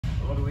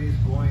always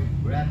going,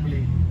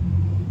 grappling,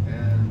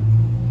 and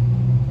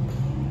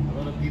a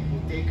lot of people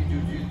take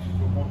jiu-jitsu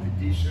for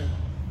competition.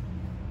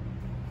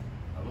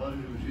 A lot of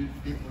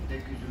people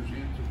take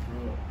jiu-jitsu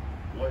for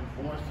law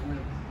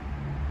enforcement.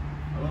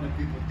 A lot of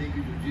people take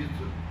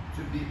jiu-jitsu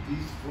to be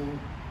peaceful,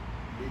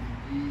 live in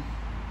peace.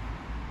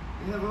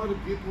 You have other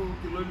people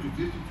who learn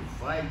jiu-jitsu to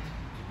fight,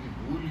 to be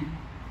bullied.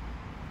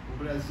 In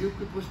Brazil,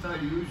 people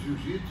start use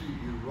jiu-jitsu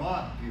and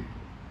rob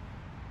people.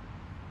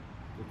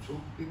 To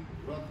choke people,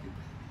 rob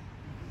people.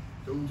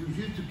 So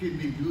jiu-jitsu can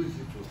be used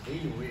for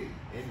any way,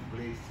 any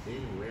place,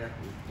 anywhere,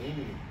 with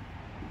any,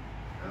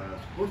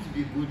 supposed to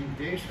be good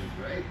intentions,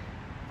 right?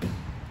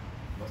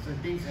 But some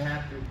things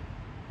happen.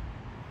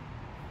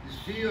 You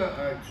see,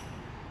 I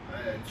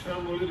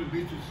tremble a little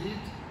bit to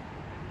sit.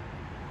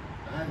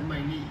 I have my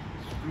knee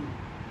screwed.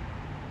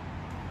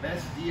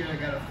 Last year I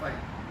got a fight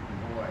in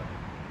Hawaii.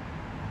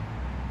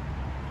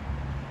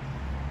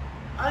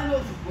 I'm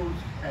not supposed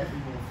to have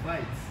more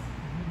fights.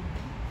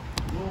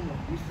 No more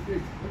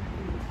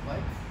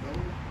fights. No.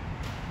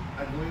 I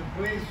go in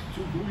place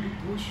to bully,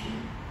 push me.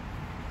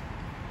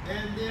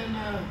 And then I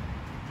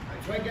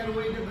try to get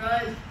away the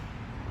guys.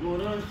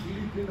 Laurent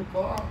sleep in the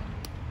car.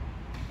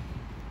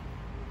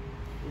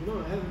 You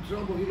know, having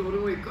trouble. He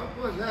don't wake up.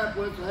 What's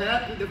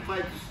happened? The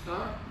fight to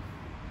start.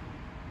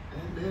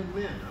 And then,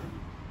 man,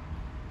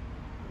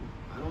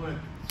 I don't want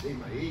to say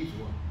my age.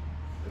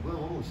 I'm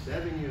almost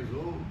 7 years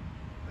old.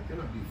 I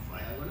cannot be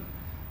fired.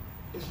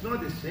 It's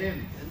not the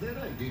same. And then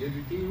I did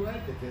everything right.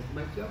 I tested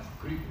myself,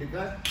 creep the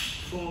guy,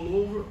 fall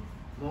over.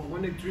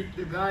 When I tripped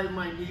the guy,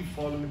 my knee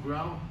fall on the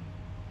ground.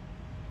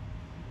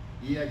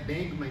 Yeah, I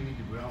banged my knee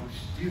to the ground.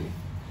 Still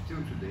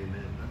today,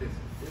 man.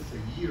 That's a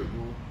year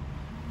ago.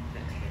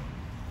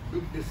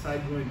 Look this side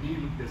of my knee,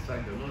 look this side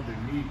of another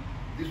knee.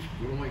 This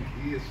groin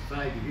here,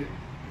 side here.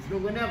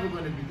 We're never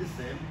going to be the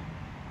same.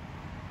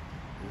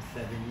 I'm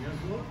 7 years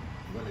old.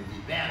 I'm going to be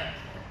better.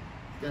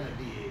 It's going to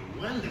be a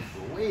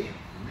wonderful way.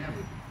 Never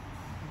be.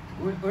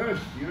 Going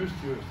first, years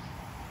first.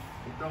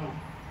 Então,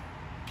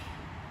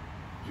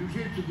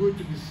 jiu-jitsu good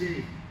to be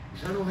safe.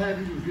 Se I don't have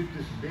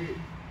jiu-jitsu today,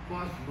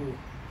 possible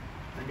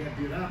I get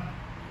beat up.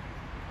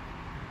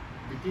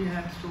 The thing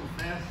happens so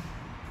fast.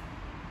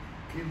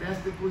 Okay,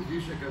 that's the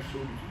position I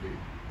showed you today.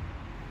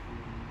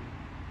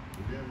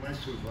 And then I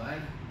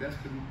survive, that's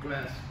the new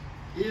class.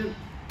 And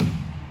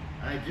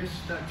I just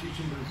start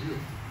teaching Brazil.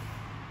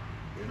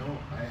 You know,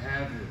 I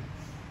have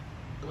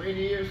 20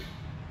 years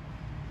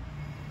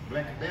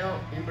black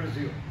belt in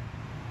Brazil.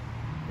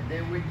 And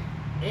then with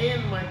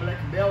end my black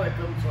belt, I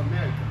come to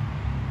America.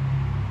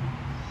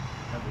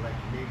 I have like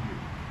maybe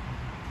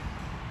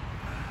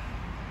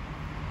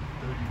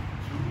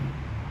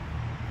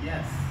 32,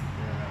 yes,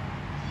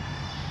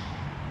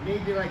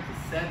 maybe like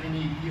 7, 8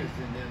 years,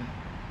 and then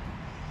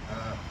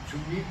to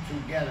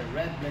get a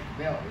red black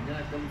belt, and then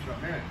I come to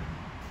America.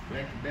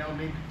 Black belt,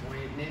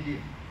 maybe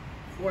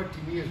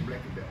 14 years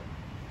black belt.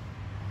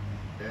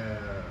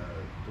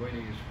 20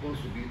 is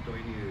supposed to be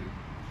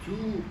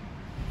 22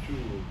 to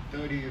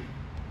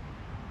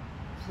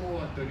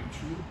 34,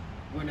 32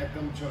 when I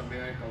come to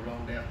America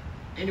around there.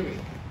 Anyway,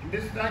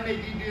 this time I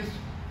did this.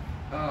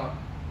 God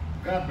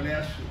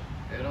bless you.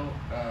 You know,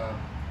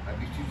 I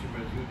be teaching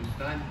Brazil this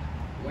time.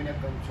 When I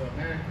come to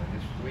America,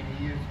 this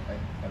 20 years, I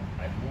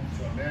moved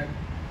to America.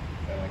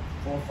 Like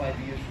 4 or 5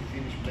 years to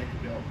finish black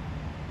belt.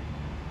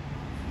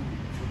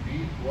 To be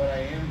what I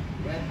am,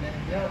 red black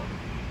belt.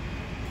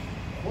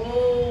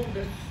 Whole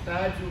the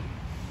statue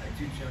I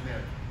teach in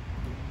America.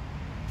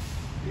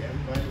 Yeah,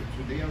 everybody,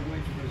 today I'm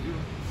going to Brazil.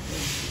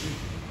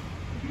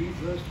 Leave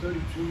us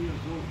 32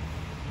 years old.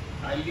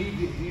 I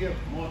live here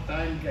more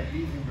time than I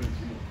live in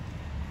Brazil.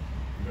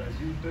 In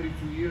Brazil,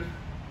 32 years,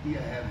 here I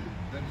have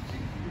 36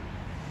 years.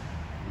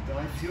 So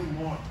I feel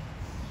more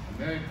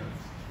American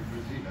than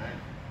Brazil.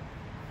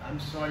 I'm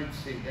sorry to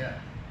say that.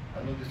 I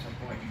know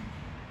disappointing.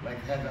 Like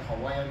have a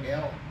Hawaiian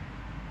girl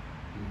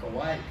in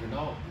Kauai, you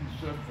know, he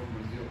surf from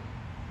Brazil.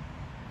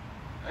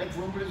 I'm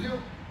from Brazil?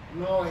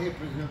 No, I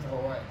represent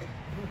Hawaii.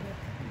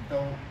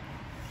 Então,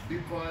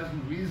 because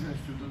reasons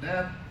to do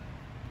that,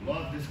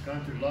 love this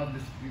country, love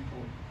these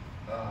people.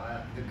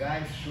 The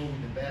guys show me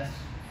the best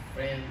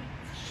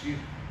friendship.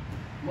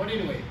 But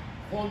anyway,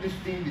 all this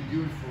thing be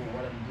beautiful,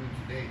 what I'm doing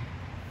today.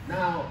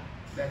 Now,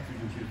 back to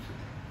jiu-jitsu.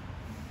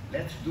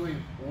 Let's do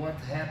what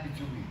happened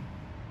to me.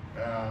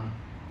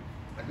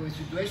 I go in a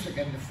situation, I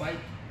get in the fight,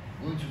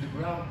 going to the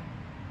ground,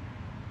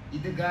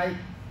 hit the guy,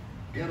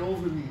 get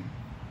over me.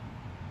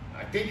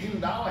 I take him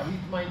down, I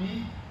hit my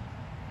knee,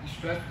 he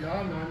stretched the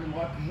arm, I'm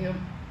locking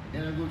him, and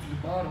then I go to the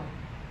bottom,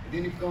 and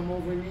then he come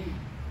over me.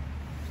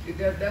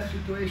 That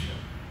situation,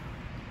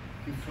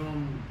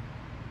 from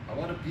a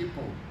lot of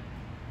people,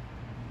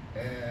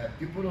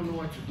 people don't know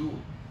what to do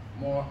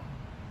more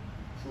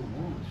for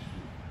women.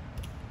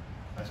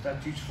 I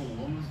start teaching for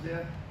women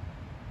there.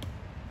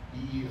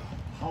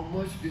 How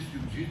much this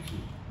jiu-jitsu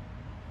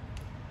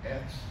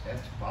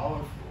is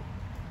powerful.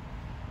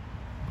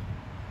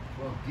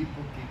 For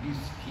people can be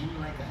skinny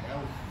like a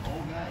hell,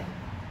 small guy.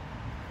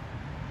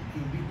 It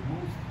can be the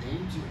most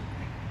dangerous.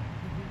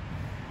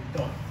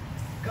 Então,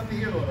 Come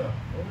here, Laura.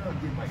 I'm gonna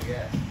give my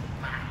gas.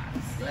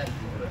 Slap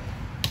Laura.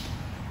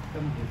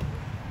 Come here.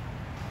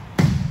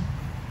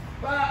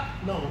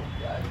 No,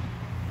 guy.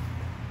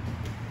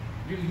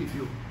 Really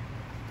you.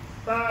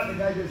 The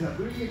guy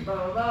disagreed, blah,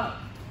 blah, blah.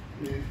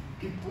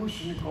 Keep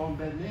pushing, call him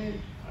bad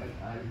name. I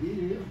hit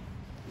him.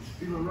 He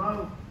spin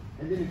around,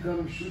 and then he come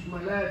and shoot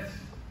my legs.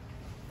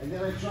 And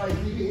then I try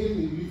hitting him,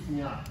 he lifts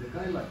me up. The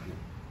guy like him.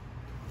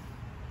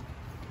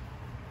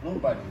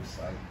 Nobody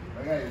inside here.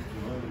 The guy is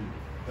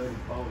 230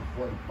 pounds,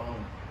 40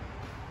 pounds.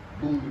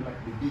 Bully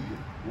like the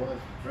biggest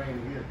ones to train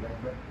here,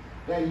 like that.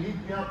 Guy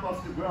lift me up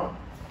off the ground.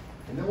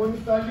 And then when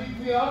he start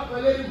lifting me up, I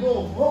let it go.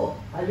 Oh,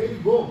 I let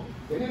it go.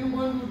 And then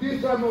when we do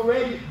this, I'm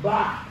already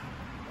back.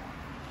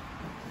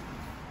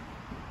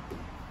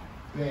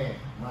 Bam,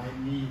 my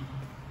knee.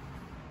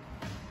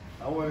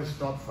 I want to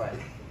stop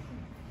fighting.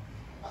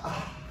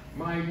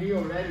 My knee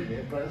already,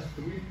 man, press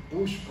 3,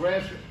 push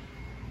pressure.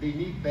 The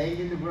knee bang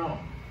in the ground.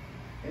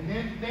 And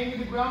then bang in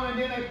the ground, and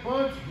then I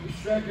punch, you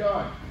stretch your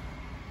arm.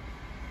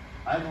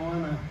 I don't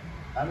wanna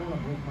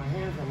break my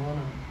hands, I don't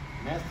wanna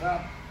mess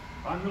up.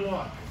 I'm the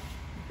lock.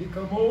 He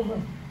come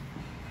over.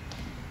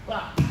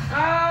 Ha!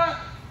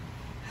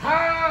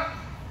 Ha!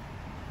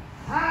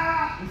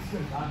 Ha! He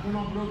says, I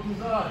cannot broke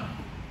his arm.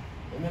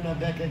 And then I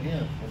back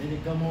again, and then he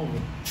come over.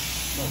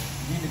 No,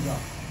 he need the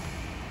ground.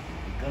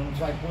 He come and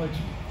try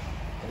punching.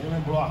 And then I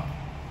block,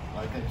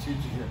 like I teach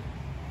you here.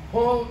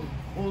 Hold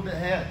the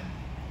head.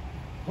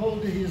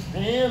 Hold his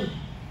hand.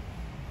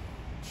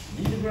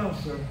 Leave the ground,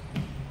 sir.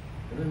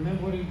 And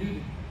remember what he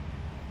did.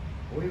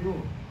 Where you go?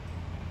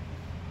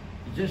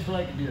 He just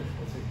like this.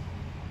 I say,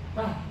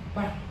 pa,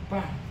 pa,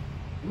 pa.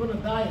 You wanna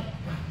die?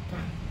 Pa, pa.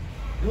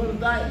 You wanna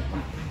die? Pa,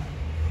 pa.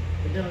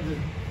 And then I do.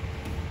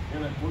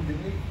 And I put the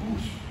knee,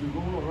 push, you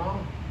roll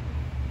around,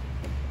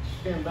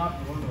 stand up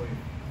and run away.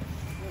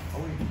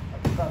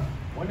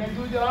 When I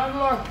do the arm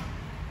lock, I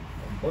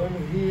burn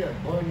here,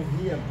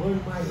 burn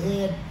my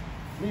head.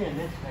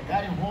 Man, I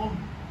got him home.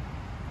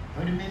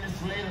 30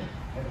 minutes later,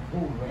 I had a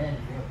whole red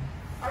here.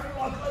 I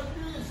lock like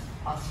this,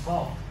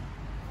 asphalt.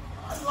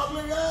 I lock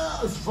like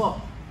that,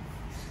 asphalt.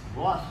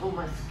 Lost all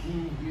my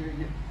skin here.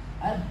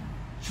 I had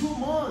 2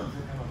 months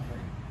I cannot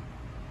train.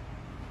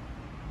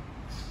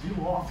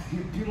 Spill off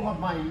here, peel off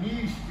my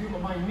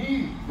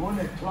knee, going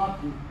at clock.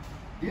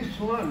 This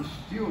one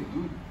still,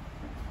 dude.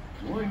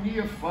 1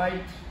 year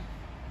fight.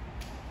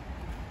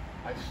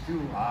 I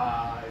still,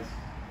 it's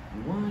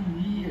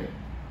 1 year.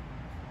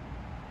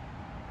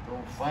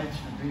 Don't fight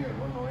you there,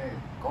 run away.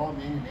 Call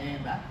me any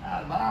name,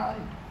 bye.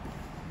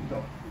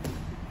 Então,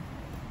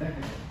 back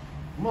again.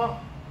 Come on.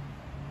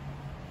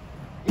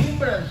 In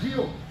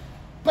Brazil,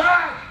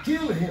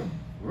 kill him,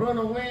 run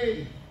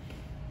away,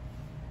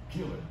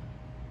 kill him.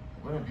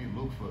 I'm gonna be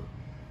look for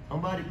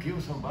somebody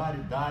kill somebody,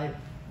 die,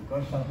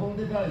 because some of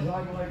the guys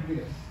argue like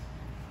this.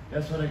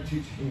 That's what I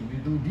teach him. You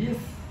do this,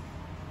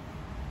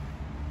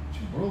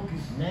 you broke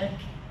his neck,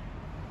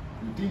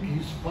 you think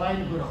his spine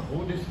is gonna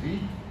hold his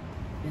feet,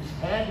 his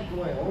head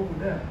going over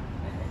there.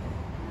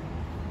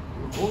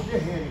 You hold your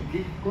hand,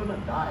 he's gonna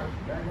die,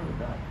 the guy's gonna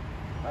die.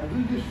 I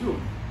do this too.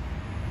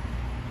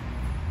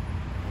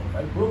 I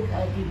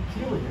can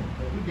kill him.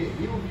 I do the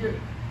heel here,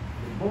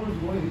 the bones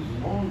going his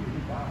lungs, he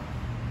dies.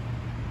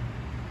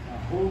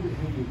 Hold it in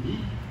your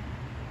knee,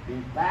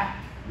 impact,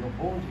 your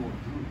bones go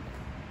through.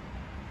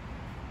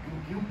 You can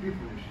kill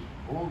people and shit.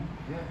 Hold,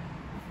 yeah.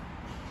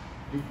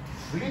 The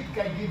flip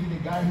I give the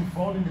guy who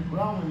fall in the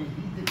ground and he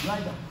hit the guy,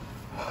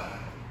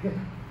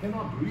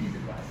 cannot breathe the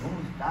guy,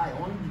 only die,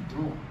 only be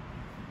thrown.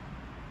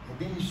 And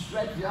then you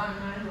stretch the arm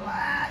and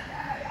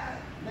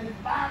then the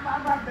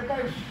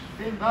guy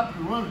stand up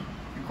and run.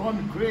 You call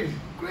me crazy.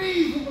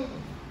 Crazy!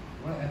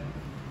 What happened?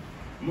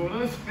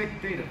 Laurent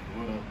spectator.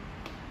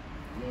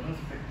 Laurent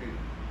spectator.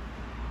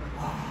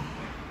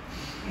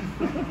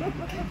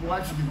 Keep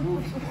watching the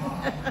movies.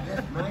 Wow,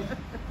 that's nice.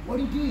 What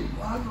he did?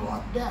 Why you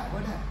like that?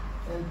 What that?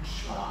 And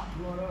shut up,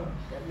 Laurent.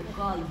 Get in the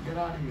car, let's get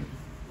out of here.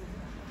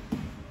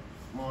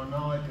 Well,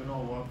 now I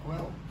cannot walk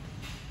well.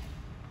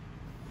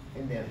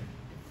 And then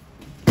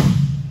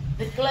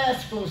the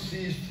class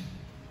consists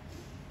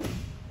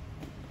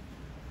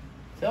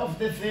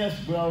self-defense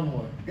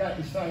groundwork. Got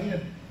to start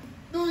here.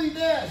 Doing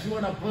that. You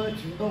want to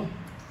punch, you don't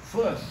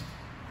first.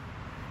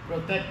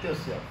 Protect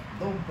yourself.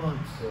 Don't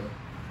punch, sir.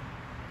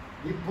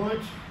 You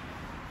punch,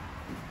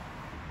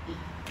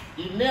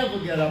 you never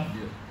get up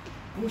there.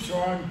 Push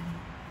on,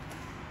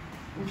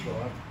 push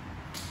on,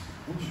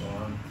 push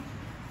on,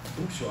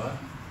 push on,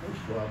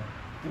 push on,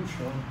 push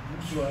on,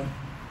 push on.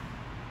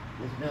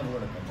 It's never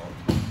gonna come out.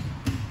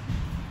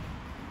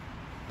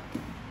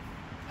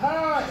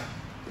 Hi!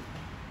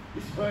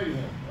 It's hurting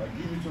him. I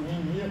give it to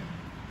him here.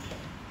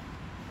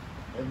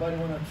 Everybody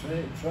wanna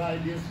try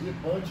this here,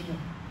 punching him.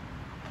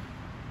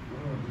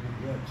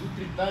 Yeah,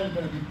 2-3 times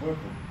gonna be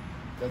purple.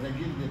 Because I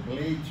give the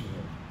blade to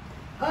him.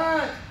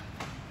 Hi!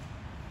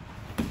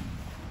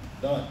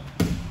 Done.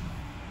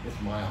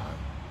 It's my arm.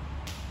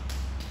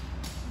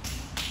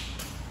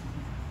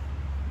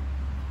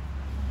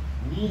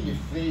 Me in the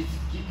face,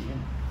 kick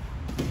him.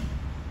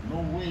 No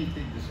way you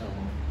take this arm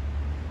off.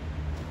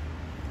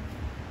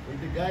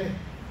 With the guy,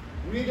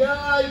 with the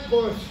eye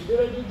push, did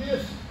I do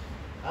this?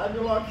 I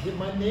block him,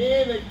 my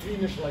name, I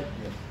finish like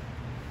this.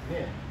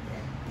 Man,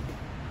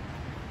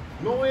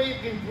 no way you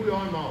can pull your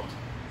arm out.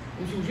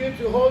 In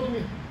jiu-jitsu, hold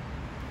me.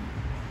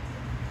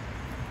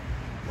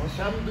 Once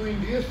I'm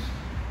doing this,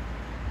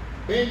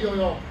 bend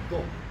your arm,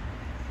 go.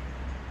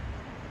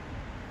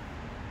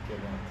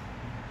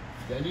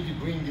 Then I need to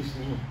bring this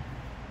in. And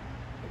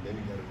then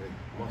you gotta break.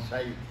 Once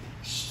I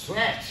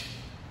stretch,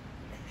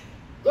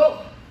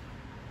 go.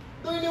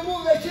 Doing the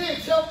move, that's it,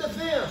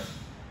 self-defense.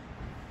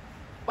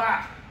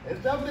 Bah,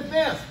 it's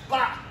self-defense,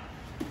 bah.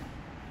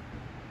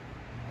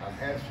 I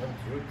have some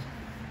truth.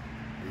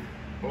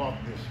 Block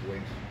this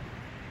way.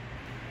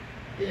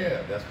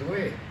 Yeah, that's the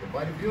way. The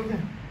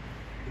bodybuilding,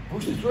 you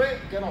push this way,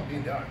 it cannot be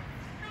done.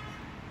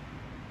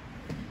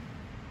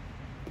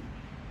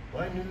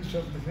 Why need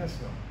self-defense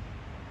now?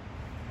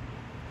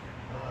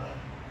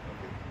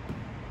 Okay,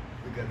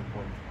 we got the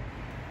point.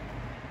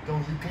 So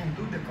you can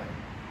do the kind.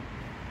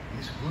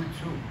 It's good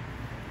too.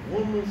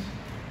 Women's,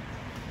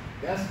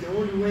 that's the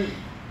only way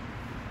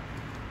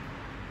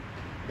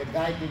the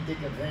guy can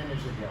take advantage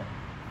of you.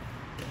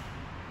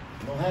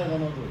 Don't have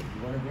another way.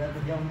 You want to grab the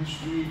guy on the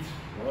street,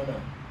 you want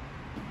to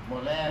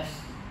molest,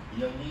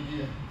 you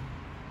need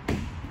to.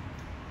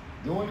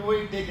 The only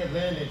way you take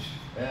advantage,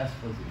 that's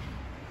position.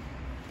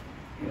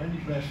 When you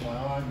press my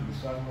arm, you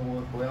decide to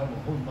work well,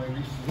 I'll hold my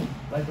wrist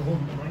like I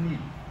hold my knee.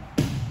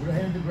 Put a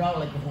hand on the ground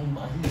like I hold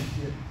my heel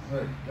here.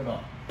 Good, get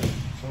up.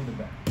 Shoulder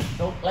back.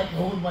 Don't like to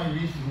hold my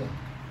wrist here.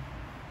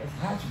 It's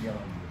hard to get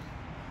on this.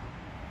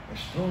 A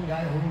strong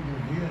guy holding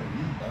here,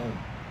 he's down.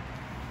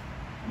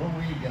 No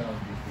way you get on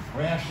this. The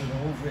pressure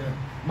over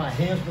my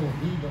hands don't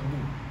heat on me.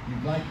 You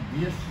like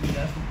this,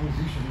 that's the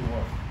position you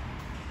want.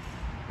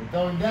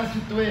 Então, in that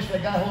situation, the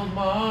guy holds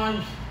my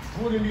arms,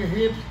 foot in the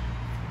hips.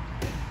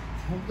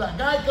 The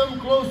guy come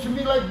close to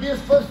me like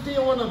this, first thing I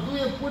want to do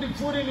is put his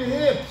foot in the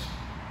hips.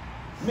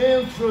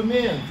 Man for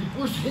man. If you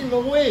push him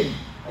away,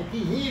 I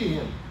can hit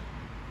him.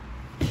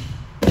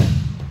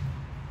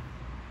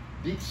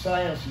 Big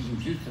science is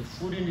jiu-jitsu,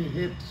 foot in the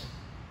hips.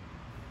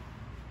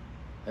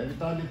 Every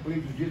time they play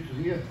jiu-jitsu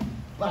here,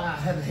 I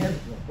have a hand,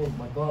 hold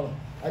my collar.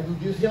 I do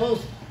this,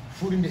 also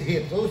foot in the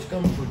hips, always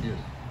come for this.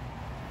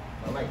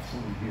 I like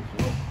foot in the hips,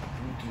 you know?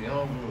 Foot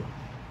triangle,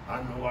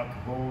 arm lock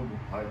hold,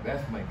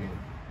 that's my game.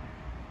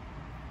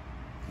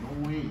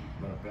 No way I'm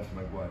gonna pass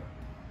my guard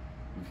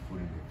with foot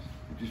in the hips.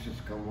 You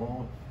just come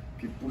on,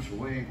 keep push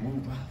away,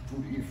 move,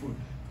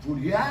 foot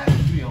here,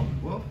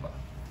 triangle, opa.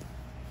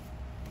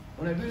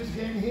 When I do this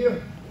game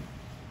here,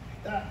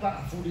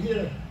 foot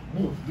here,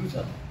 move, do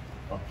something.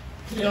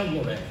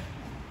 Triangle there.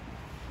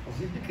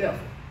 So be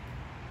careful.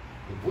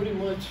 You pretty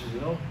much,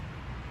 you know,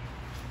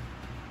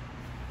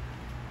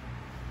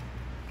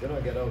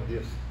 cannot get out of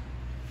this.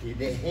 Keep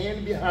the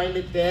hand behind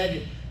the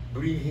tag,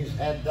 bring his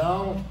head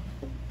down.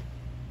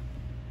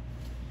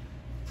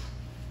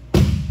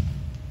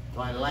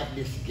 I like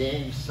this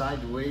game,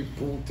 sideways,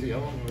 pull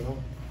triangle, you know.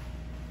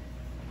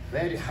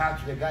 Very hard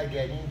to the guy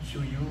get into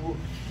you,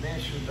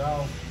 smash you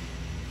down.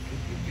 Keep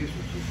the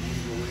distance to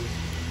move away.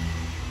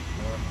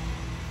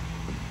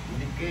 In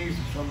the case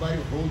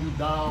somebody hold you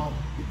down,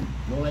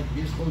 not like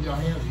this, hold your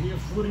hands here,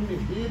 foot in the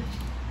hips,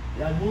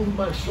 and I move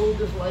my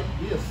shoulders like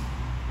this.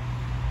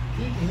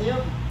 Kick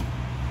him.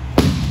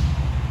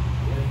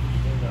 Yeah,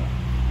 stand up.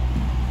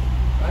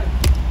 Right?